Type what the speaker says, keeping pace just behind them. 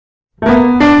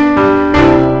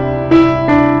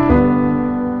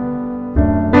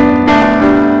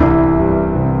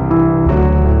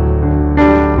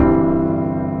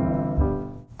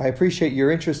appreciate your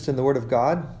interest in the Word of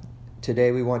God.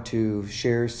 Today we want to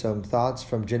share some thoughts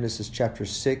from Genesis chapter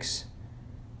 6,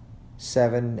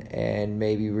 7, and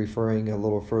maybe referring a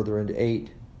little further into 8.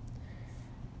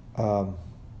 What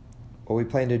we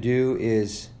plan to do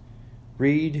is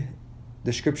read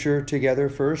the scripture together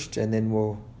first, and then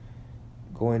we'll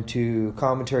go into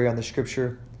commentary on the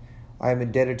scripture. I am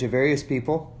indebted to various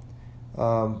people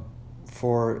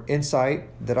for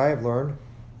insight that I have learned.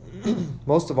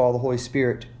 Most of all, the Holy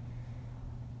Spirit.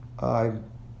 I'm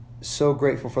so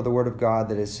grateful for the Word of God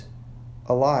that is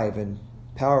alive and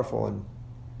powerful and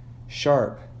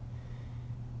sharp.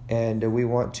 And we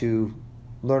want to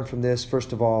learn from this.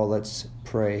 First of all, let's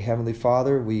pray. Heavenly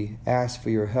Father, we ask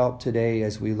for your help today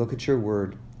as we look at your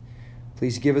Word.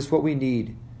 Please give us what we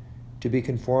need to be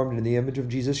conformed in the image of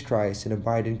Jesus Christ and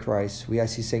abide in Christ. We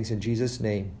ask these things in Jesus'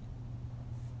 name.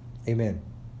 Amen.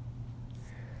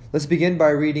 Let's begin by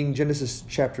reading Genesis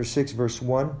chapter 6, verse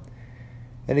 1.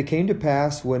 And it came to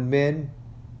pass, when men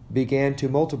began to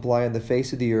multiply on the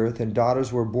face of the earth, and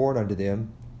daughters were born unto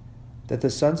them, that the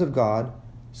sons of God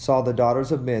saw the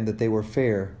daughters of men that they were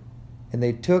fair, and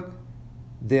they took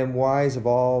them wives of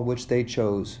all which they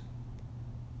chose.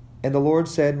 And the Lord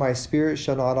said, My spirit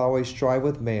shall not always strive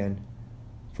with man,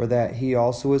 for that he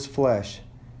also is flesh,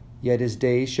 yet his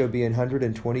days shall be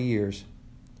 120 years.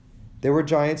 There were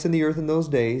giants in the earth in those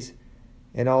days,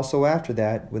 and also after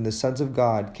that, when the sons of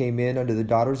God came in unto the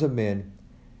daughters of men,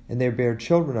 and they bare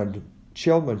children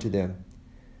to them.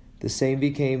 The same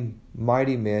became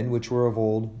mighty men which were of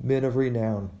old, men of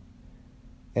renown.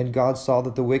 And God saw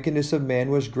that the wickedness of man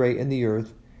was great in the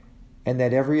earth, and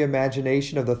that every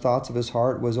imagination of the thoughts of his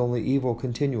heart was only evil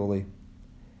continually.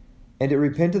 And it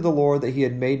repented the Lord that he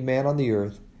had made man on the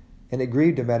earth, and it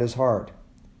grieved him at his heart.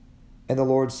 And the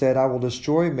Lord said, I will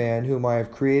destroy man whom I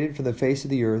have created from the face of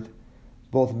the earth,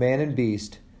 both man and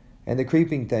beast, and the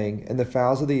creeping thing, and the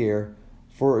fowls of the air,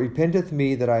 for it repenteth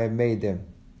me that I have made them.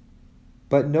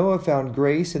 But Noah found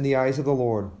grace in the eyes of the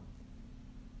Lord.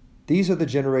 These are the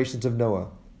generations of Noah.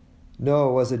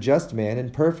 Noah was a just man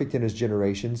and perfect in his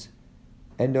generations,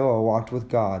 and Noah walked with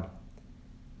God.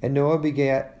 And Noah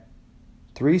begat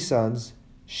 3 sons,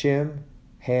 Shem,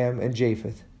 Ham, and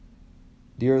Japheth.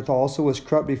 The earth also was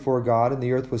corrupt before God, and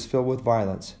the earth was filled with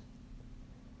violence.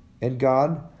 And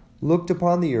God looked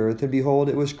upon the earth, and behold,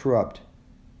 it was corrupt,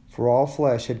 for all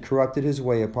flesh had corrupted his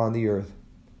way upon the earth.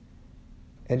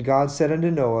 And God said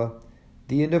unto Noah,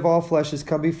 The end of all flesh is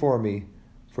come before me,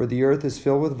 for the earth is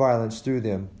filled with violence through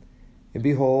them. And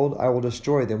behold, I will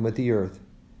destroy them with the earth.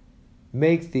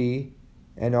 Make thee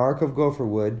an ark of gopher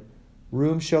wood,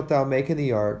 room shalt thou make in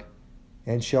the ark,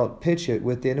 and shalt pitch it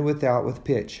within and without with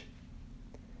pitch.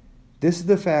 This is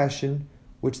the fashion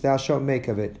which thou shalt make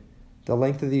of it. The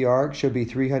length of the ark shall be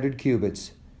 300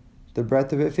 cubits, the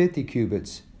breadth of it 50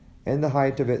 cubits, and the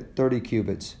height of it 30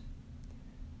 cubits.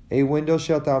 A window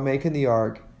shalt thou make in the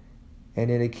ark, and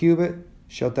in a cubit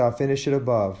shalt thou finish it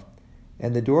above.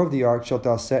 And the door of the ark shalt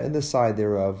thou set in the side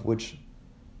thereof, which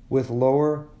with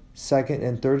lower, second,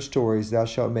 and third stories thou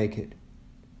shalt make it.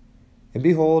 And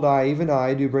behold, I, even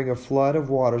I, do bring a flood of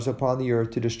waters upon the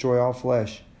earth to destroy all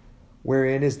flesh,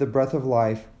 wherein is the breath of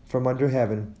life from under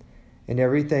heaven, and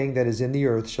everything that is in the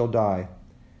earth shall die.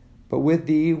 But with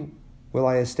thee will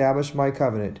I establish my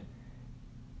covenant,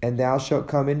 and thou shalt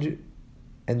come into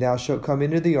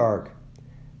the ark,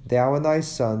 thou and thy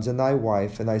sons and thy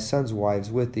wife and thy sons'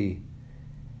 wives with thee.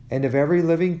 And of every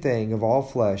living thing of all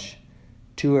flesh,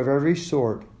 2 of every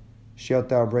sort shalt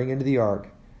thou bring into the ark,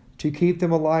 to keep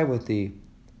them alive with thee,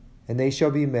 and they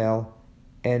shall be male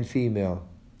and female.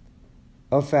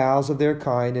 Of fowls of their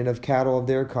kind, and of cattle of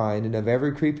their kind, and of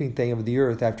every creeping thing of the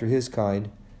earth after his kind,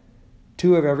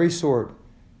 2 of every sort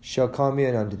shall come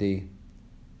in unto thee,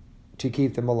 to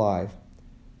keep them alive.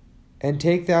 And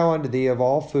take thou unto thee of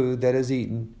all food that is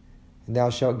eaten, and thou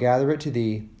shalt gather it to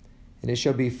thee, and it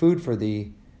shall be food for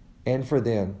thee and for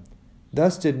them.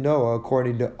 Thus did Noah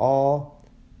according to all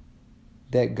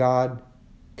that God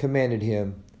commanded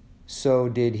him, so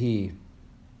did he.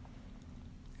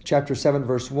 Chapter 7,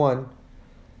 verse 1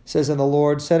 says, And the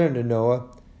Lord said unto Noah,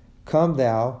 Come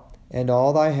thou and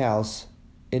all thy house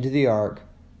into the ark,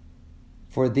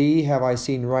 for thee have I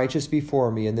seen righteous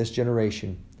before me in this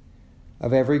generation.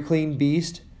 Of every clean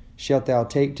beast shalt thou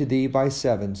take to thee by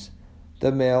 7s,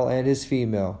 the male and his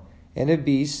female, and of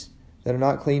beasts that are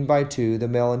not clean by 2, the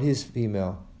male and his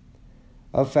female.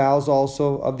 Of fowls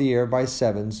also of the air by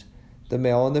 7s, the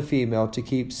male and the female, to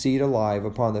keep seed alive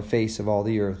upon the face of all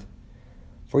the earth.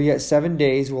 For yet 7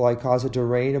 days will I cause it to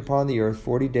rain upon the earth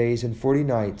 40 days and 40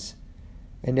 nights,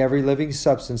 and every living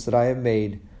substance that I have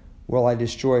made will I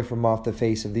destroy from off the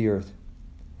face of the earth.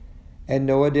 And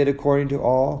Noah did according unto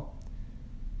all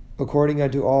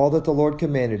that the Lord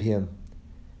commanded him.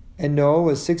 And Noah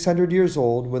was 600 years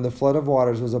old when the flood of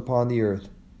waters was upon the earth.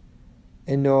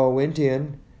 And Noah went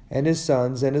in, and his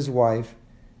sons, and his wife,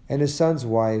 and his sons'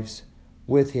 wives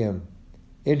with him,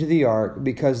 into the ark,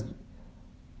 because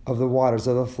of the waters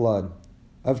of the flood,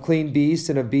 of clean beasts,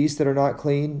 and of beasts that are not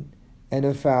clean, and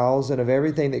of fowls, and of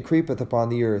everything that creepeth upon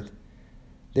the earth.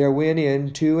 There went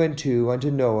in 2 and 2 unto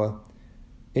Noah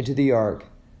into the ark,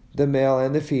 the male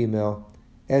and the female,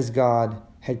 as God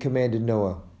had commanded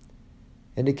Noah.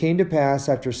 And it came to pass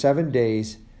after 7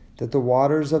 days that the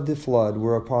waters of the flood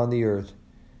were upon the earth.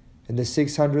 In the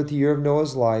 600th year of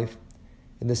Noah's life,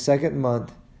 in the 2nd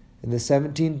month, in the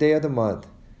 17th day of the month,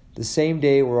 the same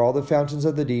day were all the fountains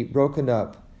of the deep broken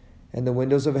up, and the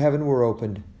windows of heaven were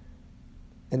opened.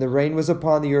 And the rain was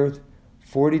upon the earth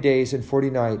 40 days and 40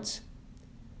 nights.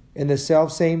 In the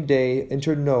selfsame day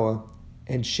entered Noah,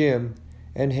 and Shem,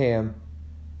 and Ham,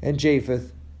 and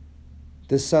Japheth,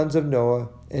 the sons of Noah,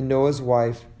 and Noah's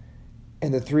wife,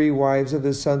 and the 3 wives of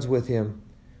his sons with them,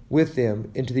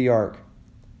 into the ark.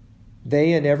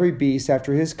 They and every beast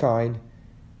after his kind,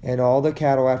 and all the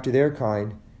cattle after their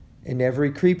kind, and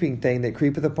every creeping thing that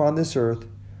creepeth upon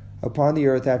the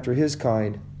earth after his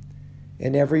kind,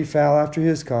 and every fowl after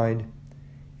his kind,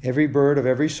 every bird of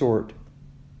every sort.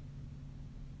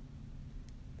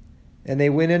 And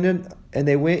they went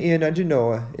in unto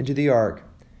Noah into the ark,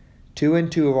 2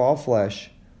 and 2 of all flesh,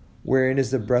 wherein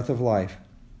is the breath of life.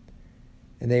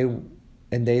 And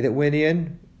they that went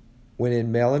in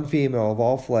male and female of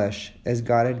all flesh, as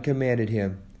God had commanded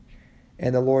him.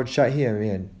 And the Lord shut him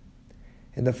in.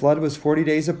 And the flood was 40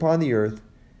 days upon the earth,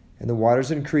 and the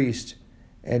waters increased,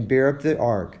 and bare up the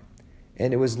ark,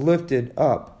 and it was lifted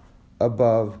up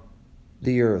above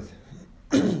the earth.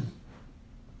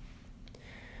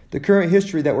 The current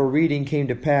history that we're reading came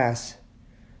to pass,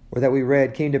 or that we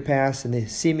read came to pass in the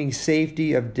seeming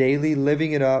safety of daily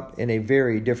living it up in a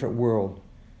very different world,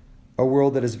 a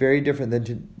world that is very different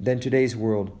than today's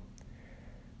world.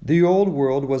 The old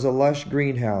world was a lush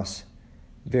greenhouse,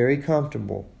 very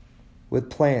comfortable, with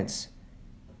plants,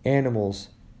 animals,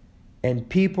 and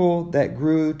people that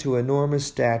grew to enormous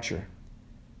stature.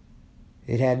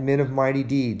 It had men of mighty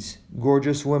deeds,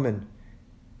 gorgeous women,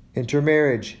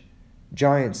 intermarriage,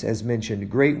 giants, as mentioned,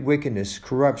 great wickedness,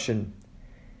 corruption,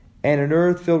 and an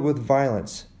earth filled with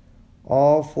violence.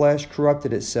 All flesh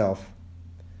corrupted itself,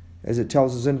 as it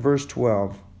tells us in verse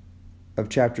 12 of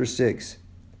chapter 6.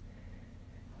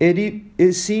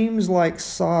 It seems like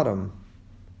Sodom,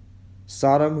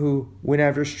 who went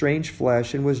after strange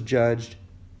flesh and was judged,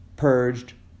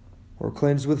 purged, or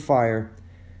cleansed with fire.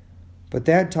 But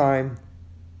that time,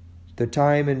 the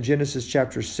time in Genesis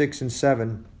chapter 6 and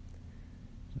 7,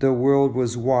 the world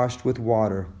was washed with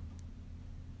water.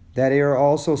 That era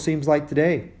also seems like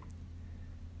today.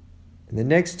 And the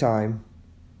next time,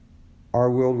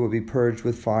 our world will be purged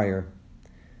with fire.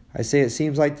 I say it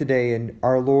seems like today, and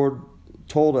our Lord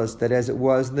told us that as it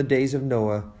was in the days of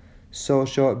Noah, so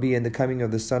shall it be in the coming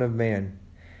of the Son of Man.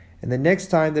 And the next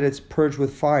time that it's purged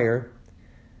with fire,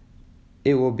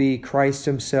 it will be Christ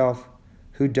himself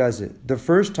who does it. The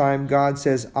first time God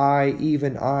says, I,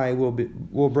 even I,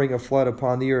 will bring a flood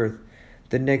upon the earth.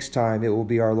 The next time it will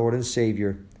be our Lord and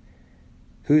Savior,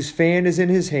 whose fan is in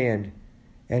his hand,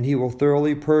 and he will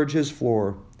thoroughly purge his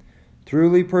floor,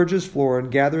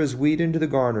 and gather his wheat into the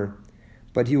garner,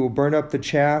 but he will burn up the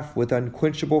chaff with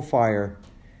unquenchable fire,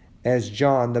 as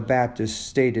John the Baptist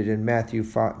stated in Matthew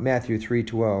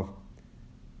 3:12.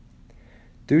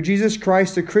 Through Jesus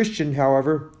Christ, the Christian,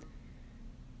 however,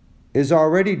 is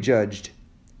already judged.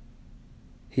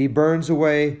 He burns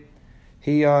away,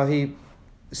 he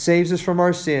saves us from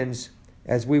our sins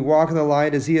as we walk in the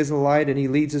light, as he is in the light, and he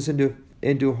leads us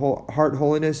into heart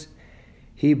holiness.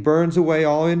 He burns away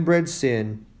all inbred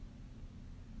sin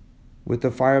with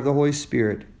the fire of the Holy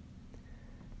Spirit.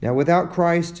 Now, without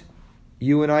Christ,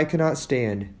 you and I cannot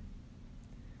stand,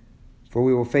 for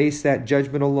we will face that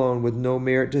judgment alone with no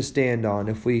merit to stand on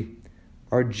if we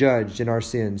are judged in our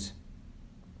sins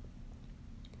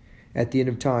at the end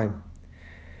of time.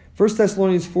 1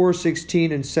 Thessalonians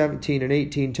 4:16 and 17 and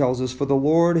 18 tells us, For the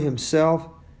Lord himself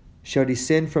shall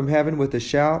descend from heaven with a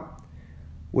shout,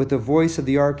 with the voice of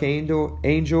the archangel,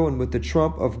 and with the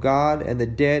trump of God, and the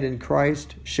dead in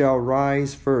Christ shall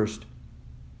rise first.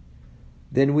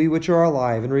 Then we which are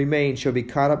alive and remain shall be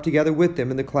caught up together with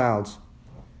them in the clouds,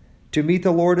 to meet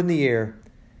the Lord in the air,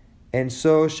 and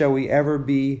so shall we ever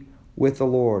be with the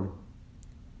Lord.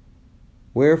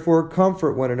 Wherefore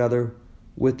comfort one another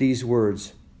with these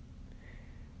words.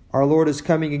 Our Lord is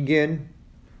coming again,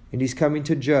 and he's coming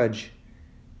to judge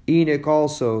Enoch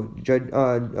also. Jude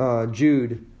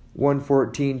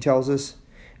 1:14 tells us.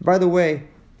 By the way,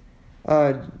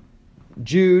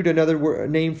 Jude, another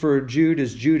name for Jude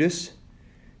is Judas.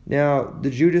 Now, the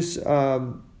Judas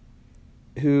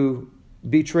who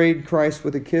betrayed Christ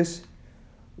with a kiss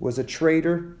was a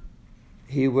traitor.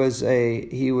 He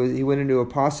went into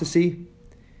apostasy,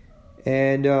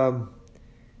 and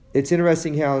it's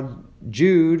interesting how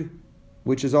Jude,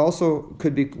 which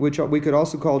we could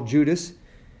also call Judas,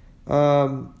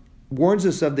 warns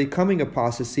us of the coming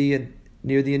apostasy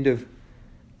near the end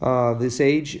of this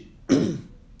age.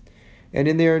 And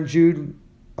in there in Jude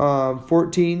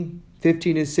 14,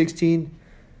 15, and 16,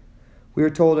 we are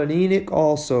told, and Enoch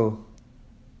also,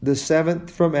 the seventh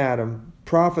from Adam,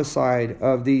 prophesied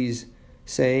of these,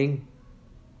 saying,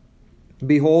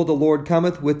 Behold, the Lord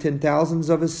cometh with 10,000s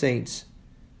of his saints.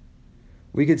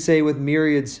 We could say with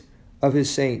myriads of his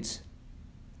saints.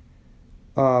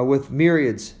 With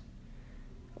myriads.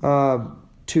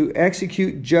 To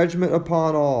execute judgment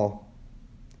upon all,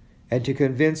 and to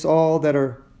convince all that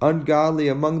are ungodly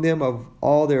among them of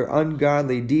all their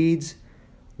ungodly deeds,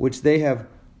 which they have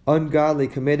ungodly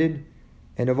committed,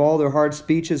 and of all their hard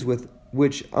speeches with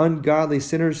which ungodly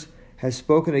sinners have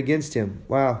spoken against him.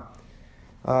 Wow.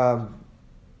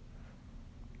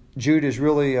 Jude is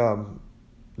really, the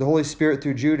Holy Spirit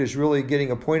through Jude is really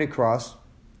getting a point across.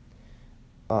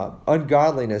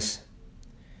 Ungodliness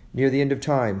near the end of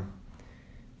time.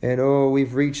 And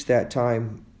we've reached that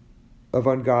time of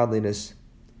ungodliness.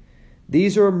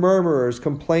 These are murmurers,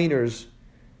 complainers,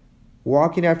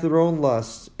 walking after their own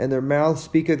lusts, and their mouth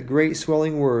speaketh great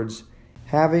swelling words,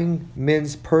 having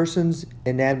men's persons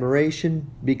in admiration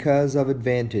because of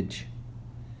advantage.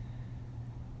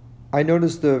 I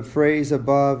noticed the phrase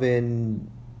above in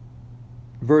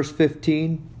verse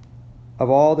 15, of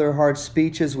all their hard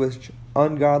speeches which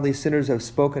ungodly sinners have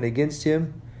spoken against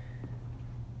him.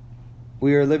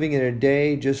 We are living in a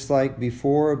day just like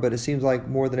before, but it seems like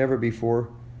more than ever before.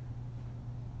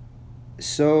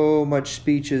 So much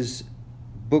speeches,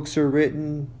 books are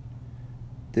written,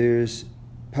 there's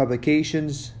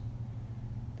publications,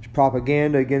 there's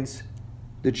propaganda against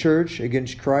the church,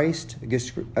 against Christ,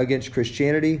 against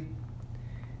Christianity,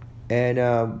 and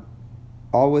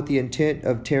all with the intent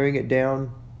of tearing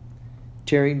down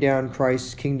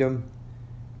Christ's kingdom,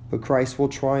 but Christ will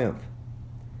triumph.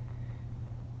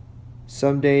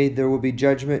 Someday there will be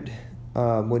judgment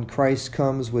when Christ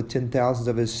comes with 10,000s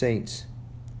of his saints.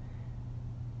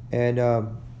 And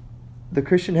the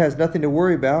Christian has nothing to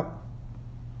worry about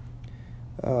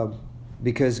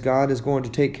because God is going to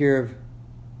take care of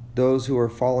those who are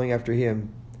following after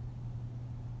him.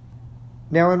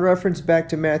 Now in reference back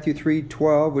to Matthew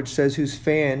 3:12, which says, whose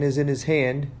fan is in his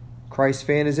hand, Christ's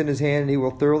fan is in his hand, and he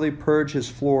will thoroughly purge his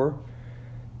floor,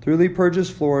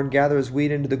 and gather his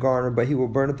wheat into the garner, but he will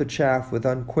burn up the chaff with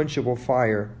unquenchable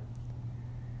fire.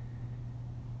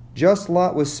 Just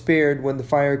Lot was spared when the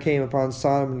fire came upon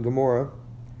Sodom and Gomorrah,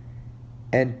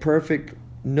 and perfect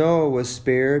Noah was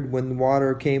spared when the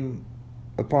water came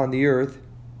upon the earth.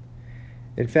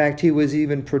 In fact, he was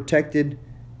even protected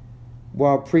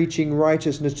while preaching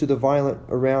righteousness to the violent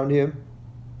around him.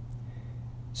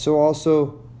 So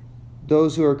also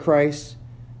those who are Christ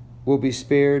will be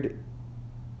spared,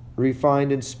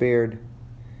 refined and spared.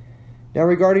 Now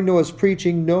regarding Noah's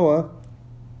preaching, Noah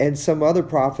and some other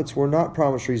prophets were not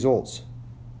promised results.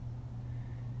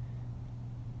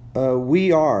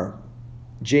 We are.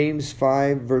 James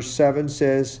 5 verse 7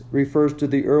 refers to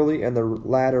the early and the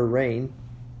latter rain.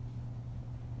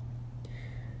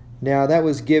 Now that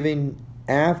was given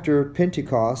after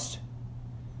Pentecost.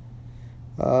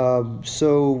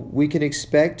 So we can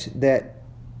expect that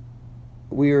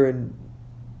we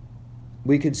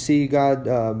could see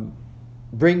God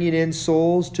bringing in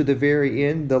souls to the very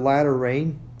end, the latter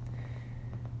rain.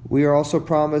 We are also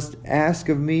promised, ask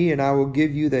of me, and I will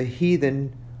give you the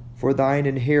heathen for thine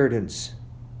inheritance.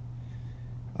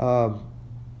 We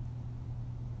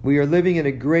are living in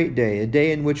a great day, a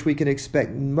day in which we can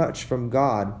expect much from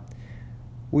God.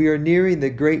 We are nearing the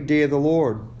great day of the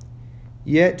Lord.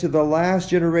 Yet to the last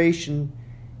generation,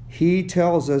 he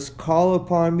tells us, call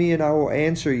upon me and I will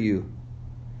answer you.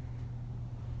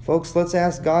 Folks, let's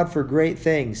ask God for great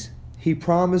things. He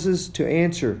promises to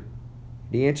answer.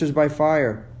 He answers by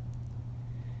fire.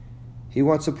 He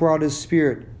wants to pour out his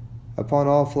Spirit upon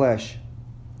all flesh.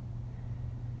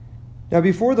 Now,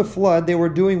 before the flood, they were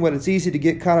doing what it's easy to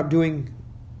get caught up doing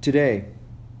today.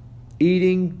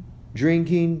 Eating,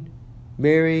 drinking,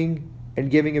 marrying,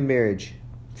 and giving in marriage.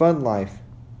 Fun life.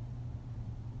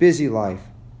 Busy life.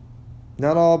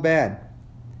 Not all bad.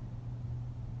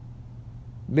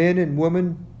 Men and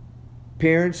women,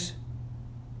 parents,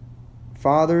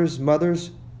 fathers,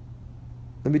 mothers,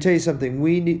 let me tell you something.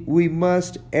 We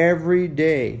must every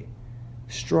day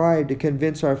strive to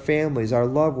convince our families, our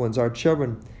loved ones, our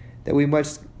children, that we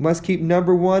must keep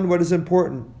number one what is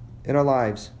important in our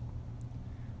lives.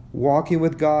 Walking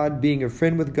with God, being a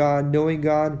friend with God, knowing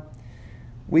God.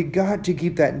 We got to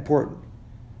keep that important.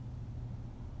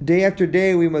 Day after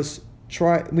day, we must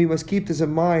keep this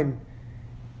in mind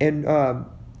and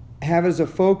have it as a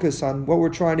focus on what we're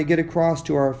trying to get across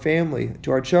to our family,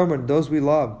 to our children, those we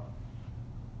love.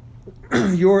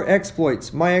 Your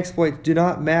exploits, my exploits, do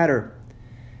not matter.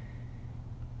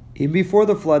 Even before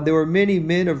the flood, there were many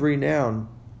men of renown,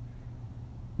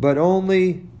 but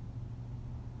only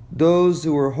those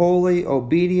who were holy,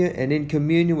 obedient, and in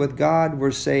communion with God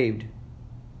were saved.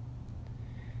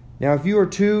 Now, if you are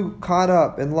too caught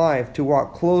up in life to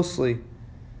walk closely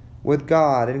with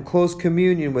God in close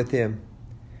communion with Him,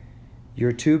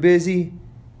 you're too busy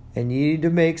and you need to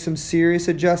make some serious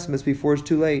adjustments before it's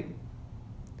too late.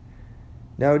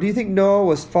 Now, do you think Noah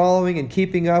was following and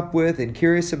keeping up with and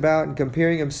curious about and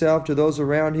comparing himself to those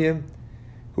around him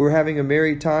who were having a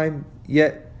merry time,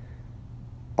 yet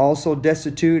also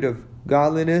destitute of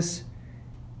godliness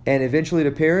and eventually to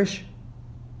perish?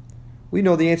 We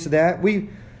know the answer to that.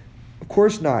 Of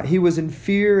course not. He was in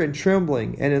fear and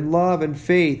trembling and in love and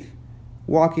faith,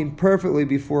 walking perfectly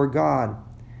before God.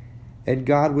 And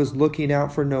God was looking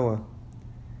out for Noah.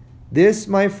 This,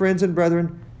 my friends and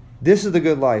brethren, this is the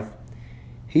good life.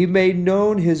 He made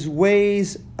known His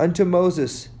ways unto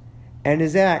Moses, and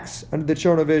His acts unto the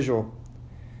children of Israel.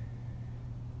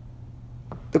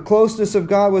 The closeness of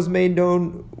God was made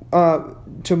known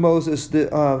to Moses,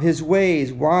 His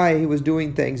ways, why He was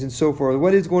doing things, and so forth.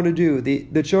 What He's going to do.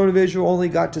 The children of Israel only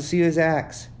got to see His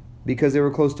acts because they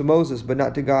were close to Moses, but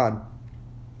not to God.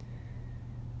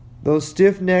 Those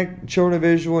stiff-necked children of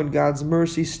Israel in God's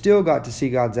mercy still got to see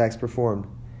God's acts performed.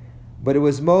 But it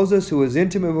was Moses who was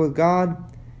intimate with God,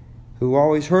 who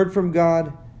always heard from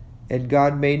God, and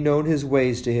God made known His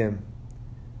ways to him.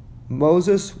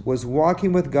 Moses was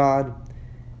walking with God,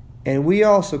 and we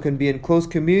also can be in close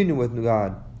communion with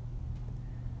God.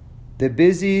 The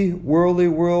busy, worldly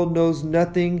world knows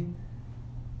nothing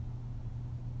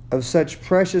of such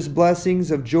precious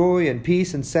blessings of joy and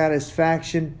peace and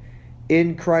satisfaction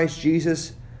in Christ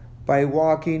Jesus by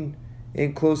walking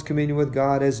in close communion with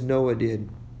God as Noah did.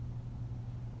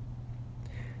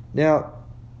 Now,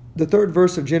 the third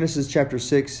verse of Genesis chapter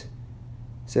 6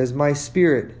 says, "My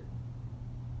spirit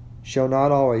shall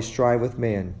not always strive with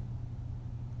man."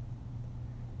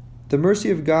 The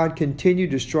mercy of God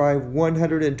continued to strive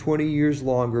 120 years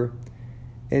longer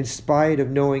in spite of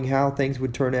knowing how things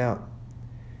would turn out.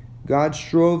 God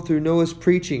strove through Noah's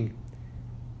preaching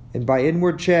and by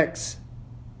inward checks,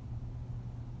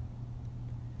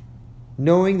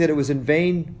 knowing that it was in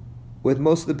vain with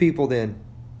most of the people then.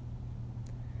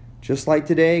 Just like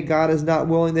today, God is not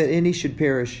willing that any should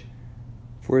perish,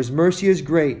 for His mercy is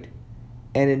great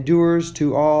and endures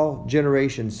to all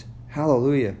generations.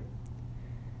 Hallelujah.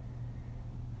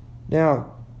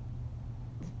 Now,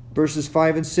 verses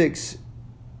 5 and 6,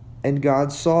 "And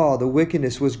God saw the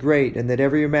wickedness was great, and that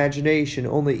every imagination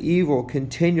only evil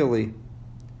continually,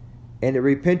 and it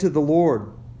repented the Lord."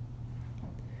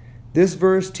 This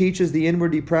verse teaches the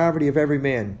inward depravity of every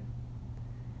man.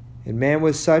 And man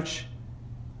was such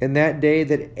in that day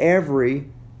that every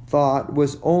thought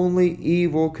was only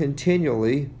evil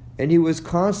continually, and he was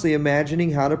constantly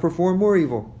imagining how to perform more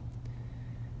evil.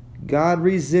 God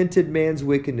resented man's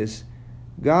wickedness.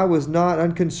 God was not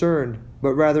unconcerned,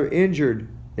 but rather injured.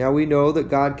 Now we know that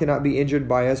God cannot be injured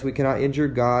by us. We cannot injure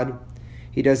God.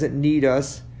 He doesn't need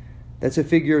us. That's a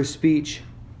figure of speech.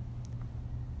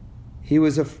 He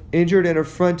was injured and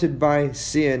affronted by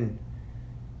sin.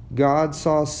 God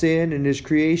saw sin in His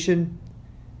creation.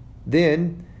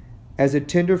 Then, as a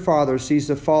tender father sees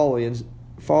the folly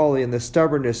and the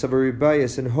stubbornness of a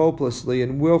rebellious and hopelessly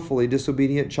and willfully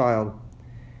disobedient child,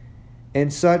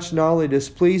 and such not only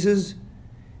displeases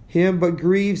Him but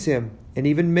grieves Him, and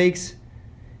even makes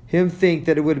him think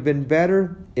that it would have been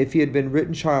better if he had been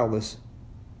written childless.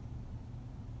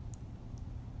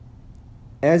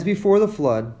 As before the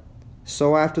flood,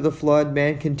 so after the flood,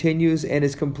 man continues and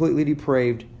is completely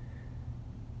depraved.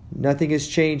 Nothing has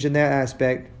changed in that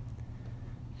aspect.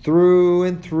 Through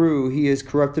and through, he is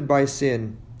corrupted by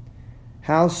sin.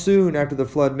 How soon after the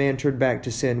flood man turned back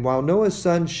to sin? While Noah's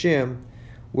son Shem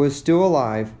was still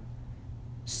alive,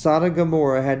 Sodom and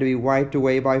Gomorrah had to be wiped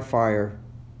away by fire.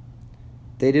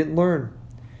 They didn't learn.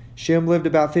 Shem lived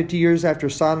about 50 years after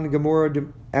Sodom and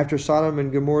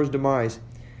Gomorrah's demise.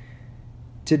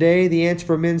 Today, the answer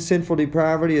for men's sinful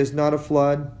depravity is not a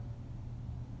flood.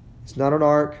 It's not an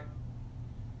ark.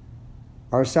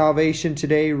 Our salvation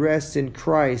today rests in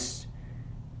Christ,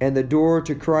 and the door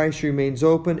to Christ remains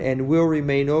open and will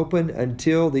remain open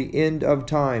until the end of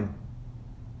time.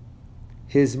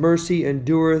 His mercy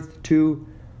endureth to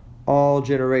all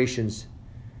generations.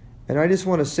 And I just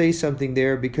want to say something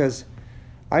there, because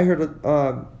I've heard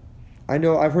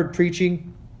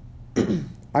preaching.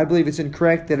 I believe it's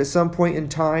incorrect that at some point in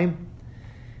time,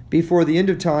 before the end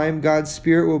of time, God's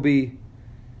Spirit will be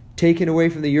taken away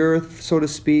from the earth, so to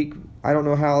speak. I don't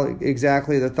know how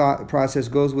exactly the thought process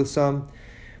goes with some,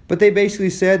 but they basically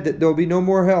said that there will be no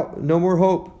more help, no more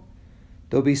hope.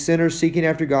 There'll be sinners seeking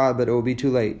after God, but it will be too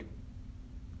late.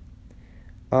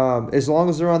 As long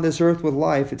as they're on this earth with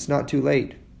life, it's not too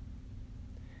late.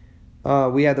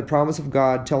 We have the promise of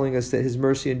God telling us that His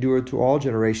mercy endured to all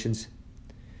generations.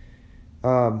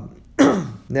 Now,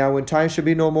 when time shall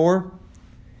be no more,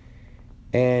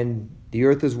 and the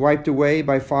earth is wiped away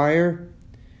by fire,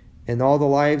 and all the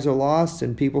lives are lost,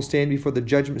 and people stand before the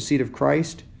judgment seat of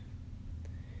Christ,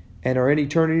 and are in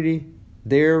eternity,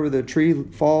 there where the tree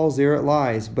falls, there it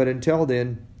lies. But until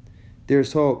then,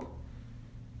 there's hope.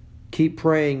 Keep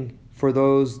praying for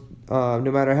those, no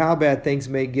matter how bad things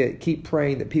may get, keep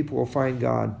praying that people will find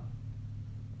God.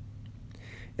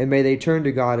 And may they turn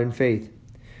to God in faith.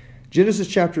 Genesis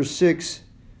chapter 6,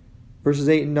 verses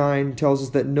 8 and 9 tells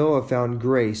us that Noah found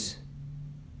grace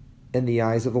in the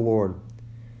eyes of the Lord.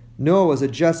 Noah was a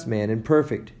just man and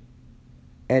perfect,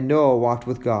 and Noah walked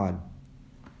with God.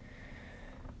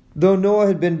 Though Noah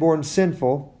had been born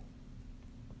sinful,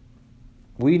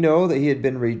 we know that he had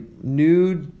been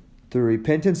renewed through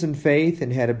repentance and faith,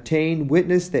 and had obtained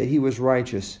witness that he was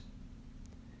righteous.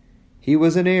 He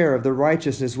was an heir of the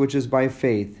righteousness which is by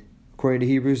faith, according to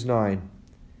Hebrews 9.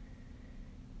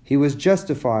 He was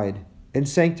justified and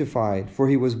sanctified, for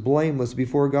he was blameless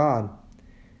before God.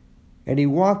 And he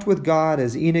walked with God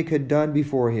as Enoch had done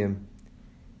before him.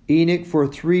 Enoch, for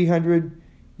 300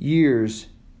 years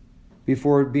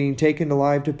before being taken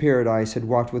alive to paradise, had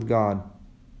walked with God.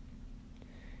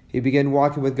 He began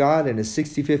walking with God in his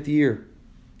 65th year,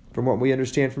 from what we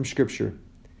understand from Scripture.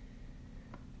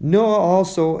 Noah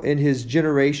also, in his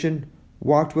generation,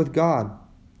 walked with God.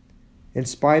 In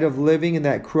spite of living in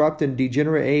that corrupt and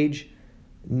degenerate age,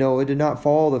 Noah did not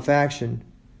follow the faction.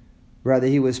 Rather,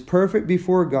 he was perfect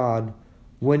before God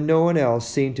when no one else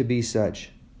seemed to be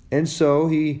such. And so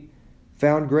he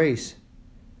found grace.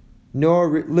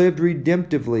 Noah lived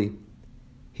redemptively.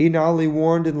 He not only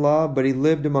warned in love, but he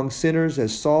lived among sinners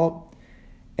as salt,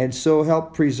 and so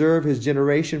helped preserve his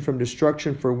generation from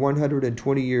destruction for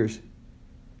 120 years.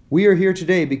 We are here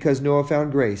today because Noah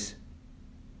found grace.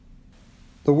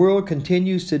 The world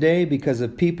continues today because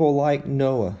of people like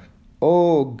Noah.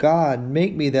 Oh God,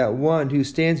 make me that one who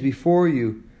stands before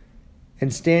you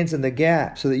and stands in the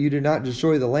gap so that you do not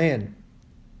destroy the land.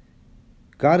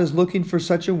 God is looking for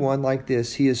such a one like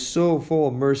this. He is so full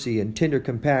of mercy and tender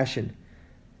compassion.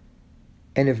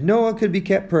 And if Noah could be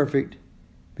kept perfect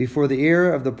before the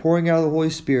era of the pouring out of the Holy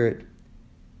Spirit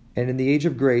and in the age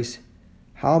of grace,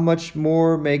 how much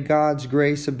more may God's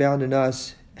grace abound in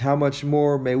us? How much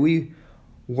more may we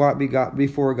walk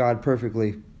before God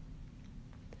perfectly?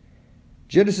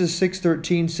 Genesis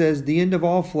 6:13 says, "The end of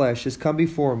all flesh has come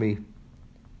before me."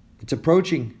 It's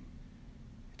approaching.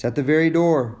 It's at the very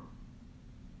door.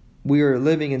 We are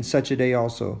living in such a day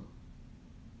also.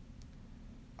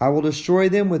 "I will destroy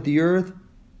them with the earth,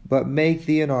 but make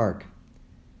thee an ark.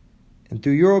 And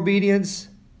through your obedience,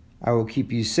 I will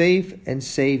keep you safe and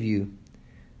save you."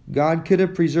 God could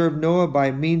have preserved Noah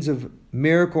by means of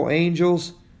miracle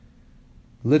angels,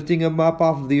 lifting him up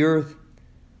off of the earth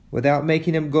without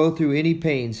making him go through any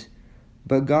pains.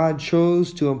 But God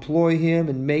chose to employ him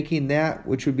in making that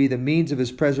which would be the means of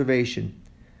his preservation,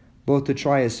 both to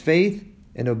try his faith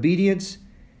and obedience,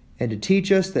 and to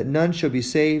teach us that none shall be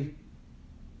saved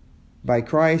by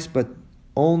Christ, but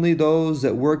only those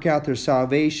that work out their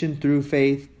salvation through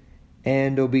faith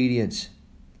and obedience.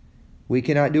 We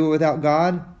cannot do it without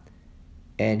God,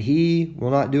 and He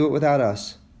will not do it without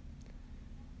us.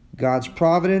 God's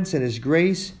providence and His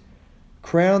grace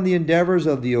crown the endeavors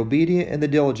of the obedient and the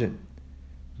diligent,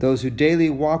 those who daily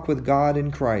walk with God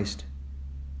in Christ.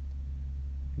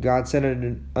 God said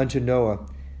unto Noah,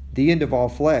 "The end of all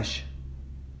flesh."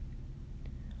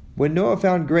 When Noah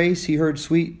found grace, he heard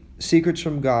sweet secrets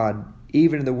from God,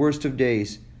 even in the worst of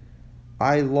days.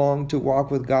 I long to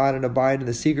walk with God and abide in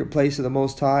the secret place of the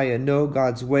Most High and know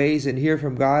God's ways and hear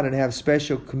from God and have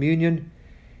special communion,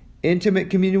 intimate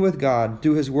communion with God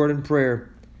through His Word and prayer.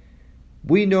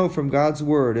 We know from God's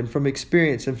Word and from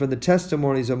experience and from the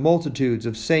testimonies of multitudes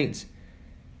of saints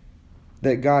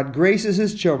that God graces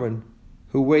His children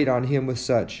who wait on Him with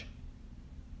such.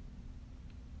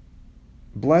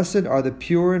 Blessed are the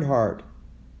pure in heart,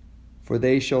 for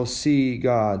they shall see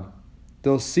God.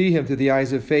 They'll see him through the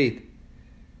eyes of faith.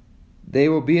 They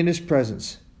will be in his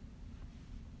presence.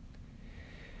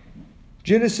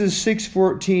 Genesis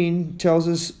 6:14 tells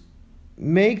us,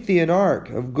 make thee an ark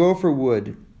of gopher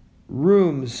wood.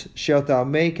 Rooms shalt thou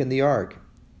make in the ark,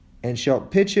 and shalt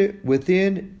pitch it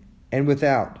within and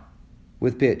without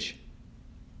with pitch.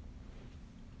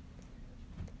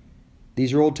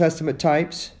 These are Old Testament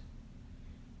types.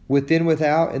 Within,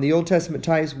 without, and the Old Testament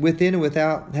types within and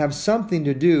without have something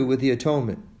to do with the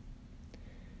atonement.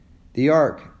 The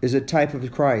ark is a type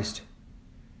of Christ.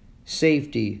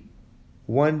 Safety,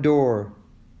 one door,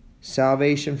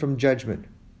 salvation from judgment.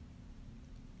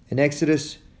 In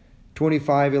Exodus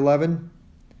 25:11,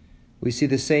 we see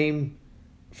the same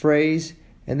phrase,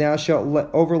 and thou shalt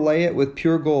overlay it with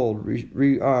pure gold,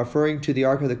 referring to the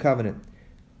Ark of the Covenant.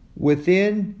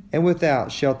 Within and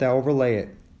without shalt thou overlay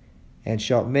it, and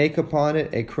shalt make upon it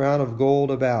a crown of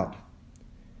gold about.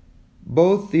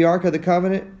 Both the Ark of the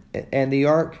Covenant and the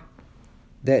ark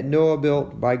that Noah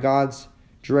built by God's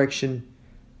direction,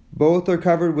 both are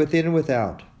covered within and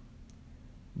without.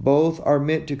 Both are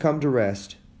meant to come to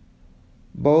rest.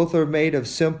 Both are made of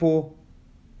simple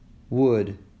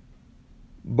wood.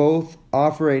 Both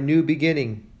offer a new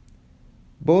beginning.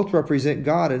 Both represent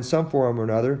God in some form or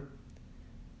another.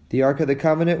 The Ark of the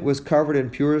Covenant was covered in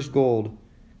purest gold,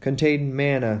 contained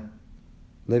manna,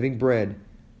 living bread.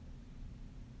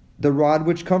 The rod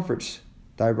which comforts,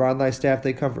 thy rod and thy staff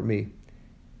they comfort me.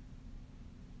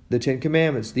 The Ten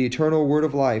Commandments, the eternal word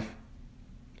of life,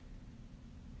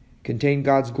 contained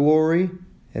God's glory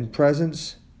and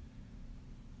presence,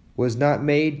 was not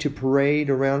made to parade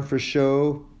around for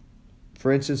show,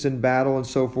 for instance in battle and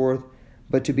so forth,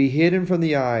 but to be hidden from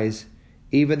the eyes,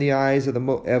 even the eyes of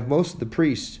most of the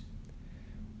priests.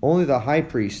 Only the high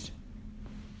priest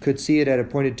could see it at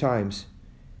appointed times.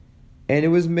 And it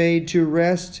was made to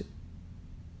rest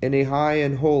in a high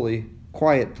and holy,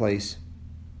 quiet place.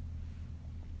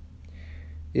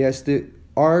 Yes, the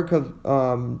ark of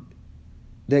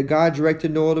that God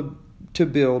directed Noah to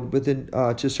build within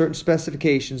to certain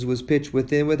specifications was pitched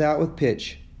within, without, with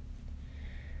pitch.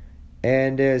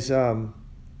 And as one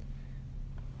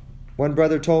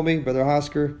brother told me, Brother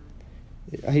Hosker,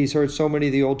 he's heard so many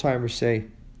of the old timers say,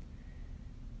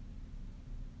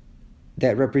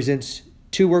 that represents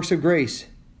two works of grace: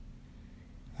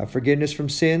 forgiveness from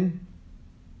sin,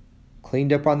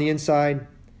 cleaned up on the inside,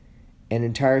 and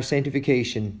entire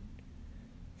sanctification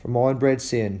from all inbred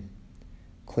sin,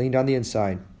 cleaned on the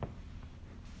inside.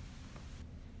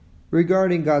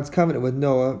 Regarding God's covenant with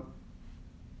Noah,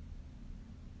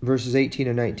 verses 18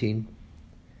 and 19,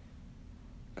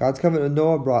 God's covenant with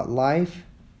Noah brought life,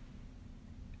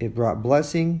 it brought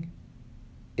blessing,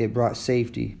 it brought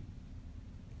safety.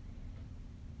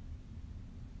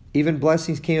 Even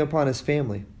blessings came upon his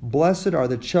family. Blessed are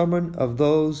the children of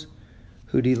those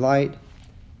who delight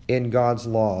in God's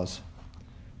laws.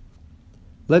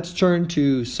 Let's turn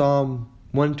to Psalm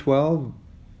 112.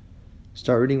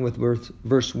 Start reading with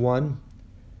verse 1.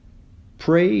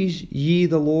 Praise ye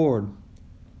the Lord.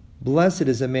 Blessed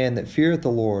is a man that feareth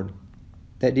the Lord,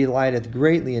 that delighteth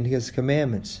greatly in his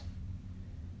commandments.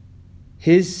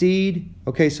 His seed.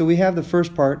 Okay, so we have the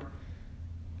first part,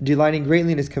 delighting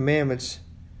greatly in his commandments.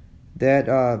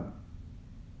 That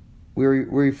we're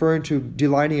referring to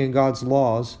delighting in God's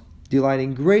laws,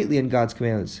 delighting greatly in God's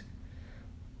commandments,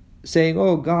 saying,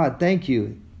 oh God, thank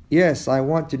you. Yes, I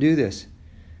want to do this.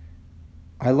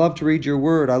 I love to read your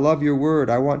word. I love your word.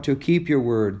 I want to keep your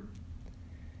word.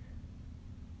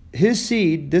 His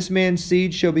seed, this man's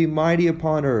seed, shall be mighty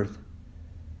upon earth.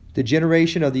 The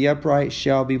generation of the upright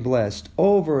shall be blessed.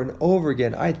 Over and over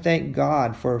again, I thank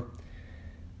God for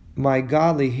my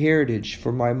godly heritage,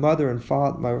 for my mother and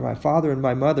my father and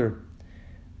my mother,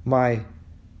 my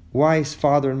wife's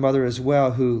father and mother as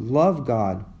well, who love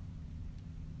God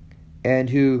and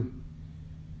who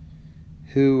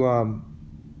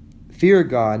fear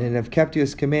God and have kept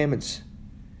His commandments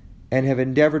and have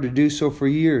endeavored to do so for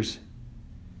years.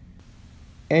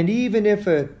 And even if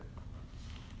a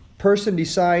person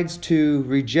decides to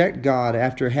reject God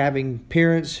after having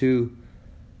parents who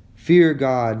fear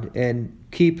God and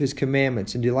keep His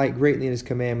commandments and delight greatly in His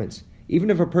commandments, even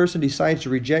if a person decides to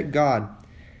reject God,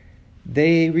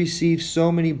 they receive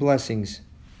so many blessings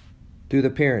through the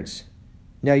parents.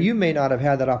 Now, you may not have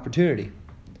had that opportunity,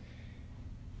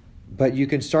 but you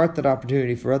can start that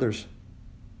opportunity for others.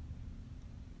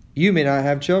 You may not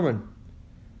have children,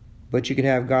 but you can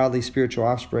have godly spiritual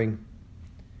offspring,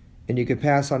 and you can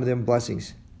pass on to them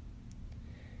blessings.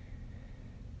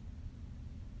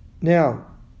 Now,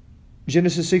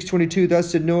 Genesis 6:22,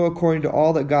 thus did Noah according to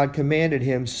all that God commanded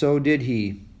him, so did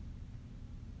he.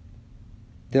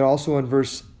 Then also in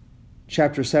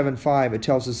chapter 7:5, it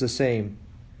tells us the same.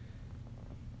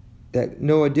 That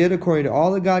Noah did according to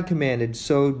all that God commanded,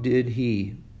 so did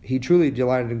he. He truly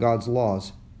delighted in God's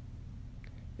laws,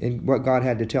 in what God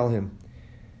had to tell him.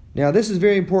 Now this is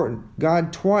very important.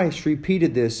 God twice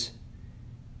repeated this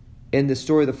in the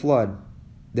story of the flood,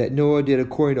 that Noah did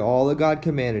according to all that God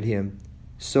commanded him,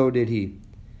 so did he.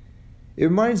 It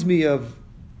reminds me of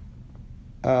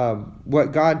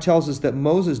what God tells us that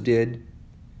Moses did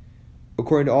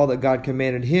according to all that God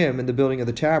commanded him in the building of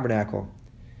the tabernacle.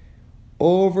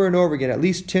 Over and over again, at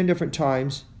least 10 different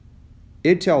times,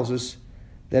 it tells us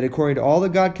that according to all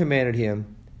that God commanded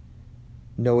him,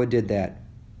 Noah did that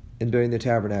in building the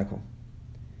tabernacle.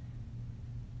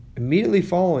 Immediately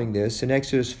following this, in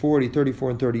Exodus 40,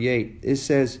 34, and 38, it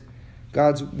says,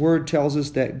 God's word tells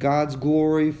us that God's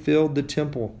glory filled the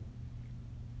temple.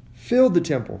 Filled the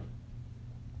temple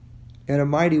in a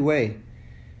mighty way.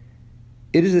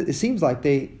 It seems like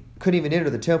they couldn't even enter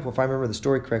the temple, if I remember the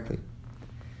story correctly.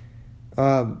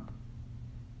 In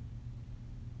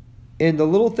the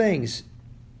little things,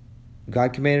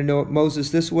 God commanded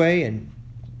Moses this way, and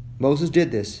Moses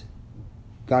did this.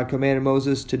 God commanded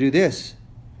Moses to do this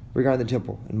regarding the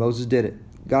temple, and Moses did it.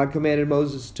 God commanded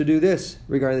Moses to do this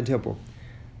regarding the temple,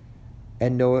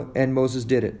 and Moses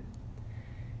did it.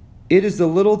 It is the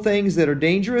little things that are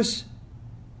dangerous,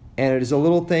 and it is the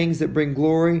little things that bring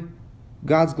glory,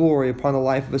 God's glory upon the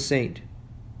life of a saint.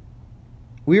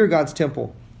 We are God's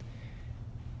temple,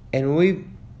 and when we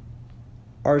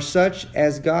are such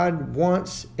as God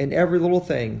wants in every little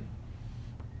thing,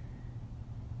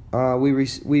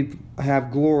 we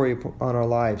have glory on our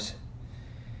lives.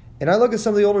 And I look at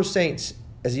some of the older saints.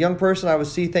 As a young person, I would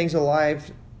see things in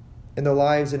their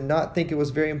lives and not think it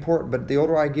was very important. But the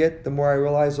older I get, the more I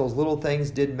realize those little things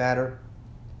did matter.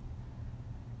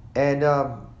 And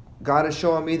God is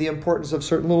showing me the importance of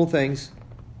certain little things.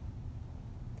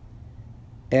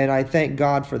 And I thank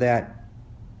God for that.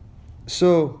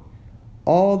 So,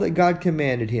 all that God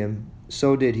commanded him,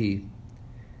 so did he.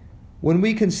 When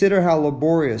we consider how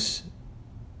laborious,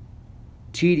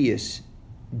 tedious,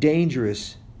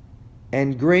 dangerous,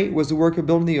 and great was the work of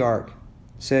building the ark,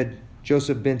 said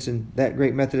Joseph Benson, that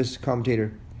great Methodist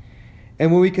commentator.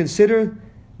 And when we consider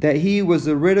that he was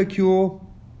the ridicule,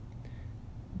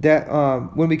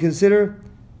 when we consider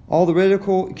all the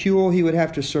ridicule he would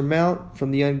have to surmount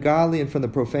from the ungodly and from the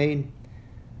profane,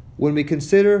 when we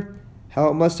consider how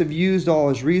it must have used all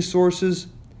his resources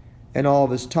and all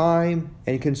of his time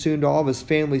and consumed all of his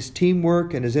family's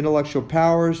teamwork and his intellectual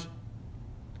powers.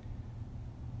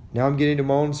 Now I'm getting into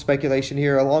my own speculation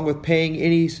here, along with paying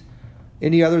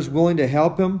any others willing to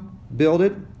help him build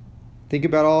it. Think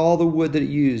about all the wood that it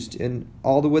used and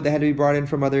all the wood that had to be brought in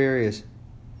from other areas.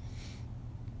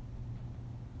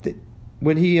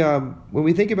 When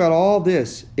we think about all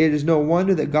this, it is no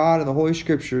wonder that God in the Holy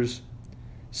Scriptures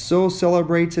so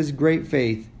celebrates his great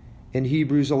faith in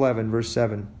Hebrews 11, verse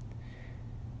 7.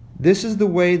 This is the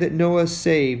way that Noah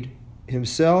saved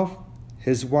himself,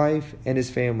 his wife, and his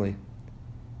family.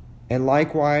 And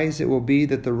likewise, it will be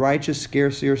that the righteous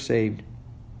scarcely are saved.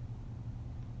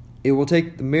 It will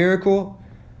take the miracle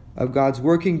of God's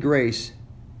working grace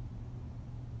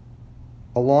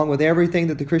along with everything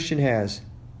that the Christian has.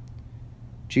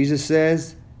 Jesus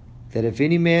says that if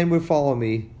any man would follow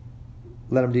me,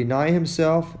 let him deny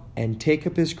himself and take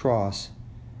up his cross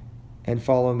and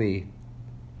follow me.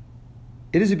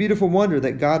 It is a beautiful wonder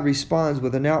that God responds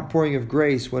with an outpouring of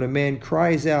grace when a man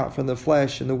cries out from the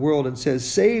flesh and the world and says,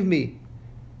 "Save me."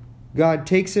 God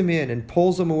takes him in and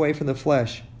pulls him away from the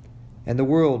flesh and the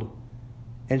world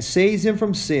and saves him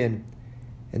from sin.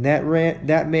 And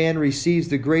that man receives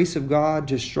the grace of God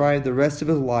to strive the rest of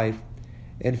his life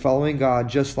in following God,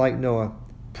 just like Noah.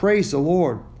 Praise the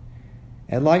Lord.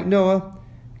 And like Noah,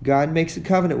 God makes a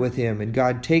covenant with him, and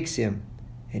God takes him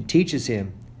and teaches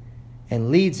him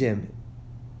and leads him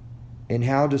in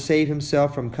how to save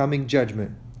himself from coming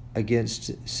judgment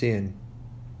against sin.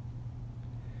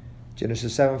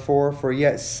 Genesis 7:4, for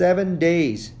yet 7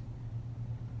 days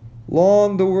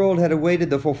long the world had awaited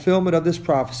the fulfillment of this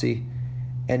prophecy,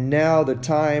 and now the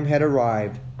time had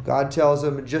arrived. God tells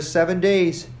them in just 7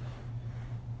 days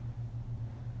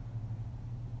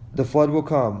the flood will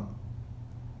come.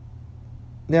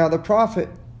 Now the prophet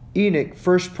Enoch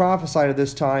first prophesied of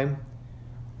this time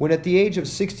when at the age of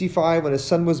 65, when his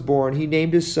son was born, he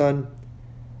named his son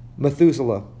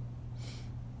Methuselah.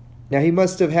 Now he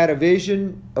must have had a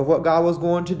vision of what God was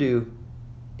going to do.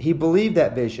 He believed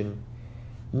that vision,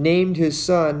 named his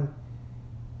son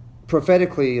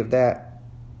prophetically of that,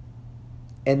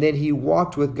 And then he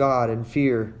walked with God in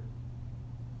fear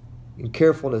and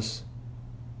carefulness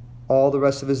all the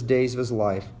rest of his days of his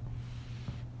life.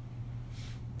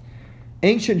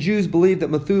 Ancient Jews believed that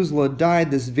Methuselah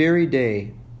died this very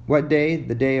day. What day?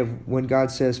 The day of when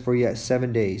God says, for yet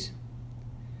 7 days.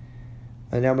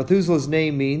 And now Methuselah's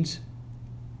name means,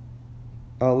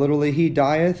 literally, he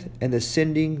dieth, and the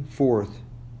sending forth.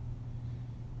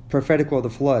 Prophetical of the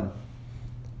flood.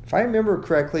 If I remember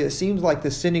correctly, it seems like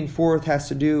the sending forth has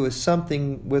to do with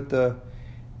something with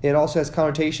it also has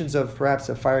connotations of perhaps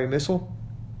a fiery missile.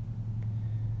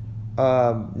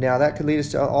 Now that could lead us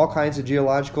to all kinds of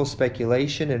geological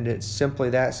speculation, and it's simply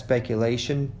that,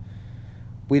 speculation.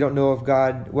 We don't know if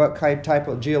what type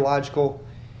of geological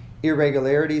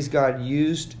irregularities God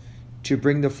used to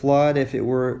bring the flood, if it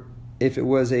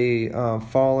was a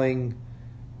falling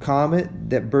comet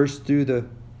that burst through the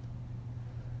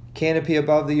canopy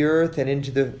above the earth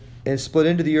and split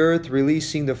into the earth,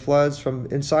 releasing the floods from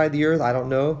inside the earth. I don't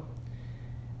know.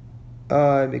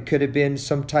 It could have been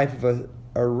some type of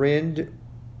a rend,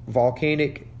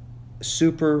 volcanic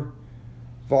super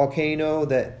volcano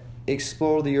that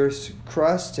exploded the earth's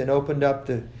crust and opened up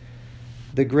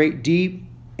the great deep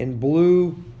and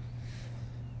blew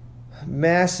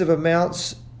massive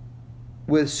amounts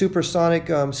with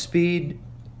supersonic speed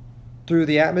through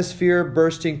the atmosphere,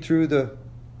 bursting through the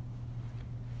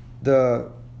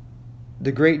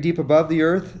great deep above the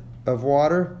earth of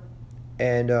water.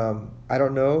 And I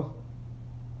don't know.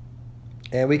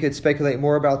 And we could speculate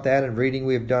more about that in reading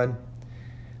we have done.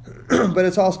 But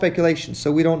it's all speculation. So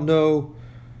we don't know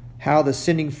how the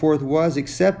sending forth was,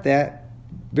 except that,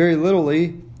 very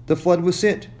literally, the flood was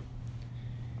sent.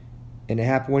 And it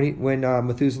happened when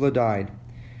Methuselah died.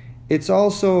 It's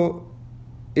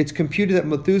computed that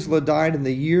Methuselah died in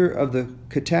the year of the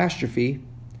catastrophe.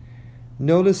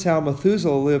 Notice how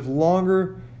Methuselah lived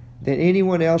longer than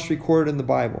anyone else recorded in the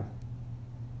Bible.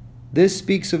 This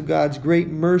speaks of God's great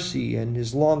mercy and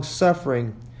his long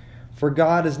suffering, for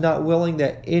God is not willing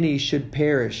that any should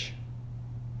perish,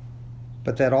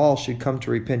 but that all should come to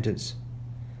repentance.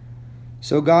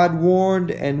 So God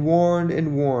warned and warned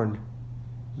and warned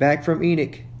back from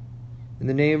Enoch in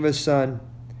the name of his Son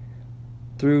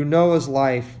through Noah's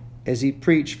life as he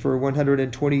preached for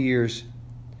 120 years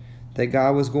that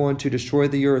God was going to destroy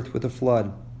the earth with a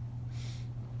flood.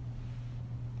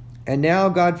 And now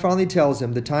God finally tells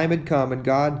him the time had come, and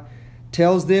God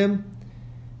tells them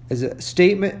as a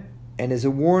statement and as a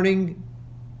warning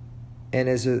and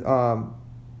as a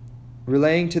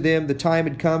relaying to them the time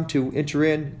had come to enter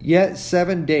in yet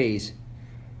 7 days.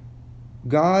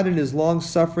 God in his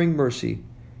long-suffering mercy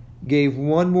gave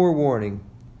one more warning.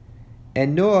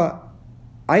 And Noah,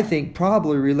 I think,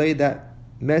 probably relayed that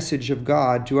message of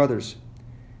God to others.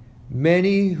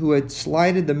 Many who had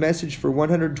slighted the message for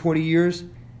 120 years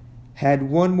had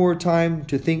one more time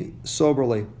to think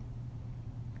soberly.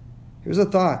 Here's a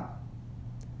thought.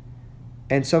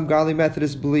 And some godly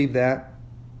Methodists believe that,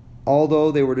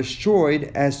 although they were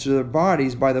destroyed as to their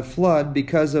bodies by the flood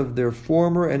because of their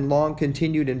former and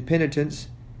long-continued impenitence,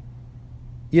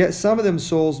 yet some of them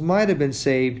souls might have been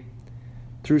saved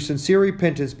through sincere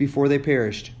repentance before they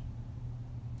perished.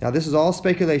 Now, this is all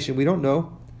speculation. We don't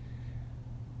know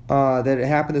that it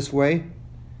happened this way,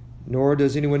 nor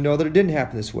does anyone know that it didn't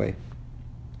happen this way.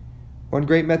 One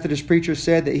great Methodist preacher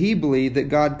said that he believed that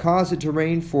God caused it to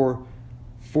rain for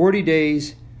 40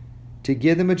 days to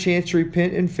give them a chance to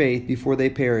repent in faith before they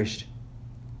perished,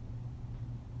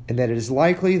 and that it is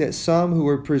likely that some who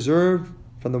were preserved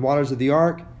from the waters of the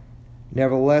ark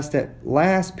nevertheless at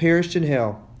last perished in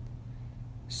hell,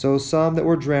 so some that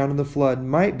were drowned in the flood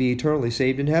might be eternally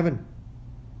saved in heaven.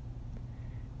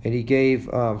 And he gave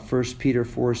 1 Peter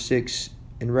 4:6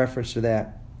 in reference to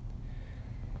that.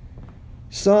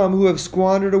 Some who have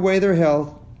squandered away their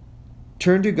health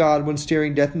turn to God when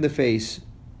staring death in the face.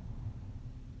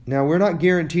 Now, we're not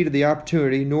guaranteed of the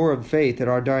opportunity nor of faith at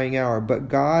our dying hour, but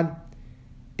God,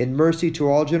 in mercy to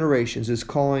all generations, is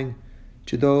calling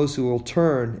to those who will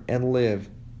turn and live.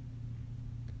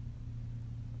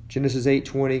 Genesis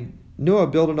 8:20, Noah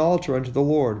built an altar unto the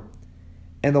Lord,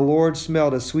 and the Lord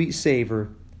smelled a sweet savor,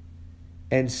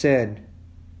 and said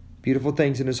beautiful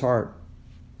things in his heart.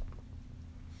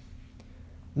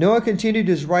 Noah continued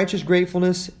his righteous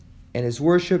gratefulness and his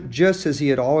worship just as he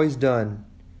had always done,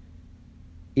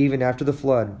 even after the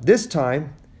flood. This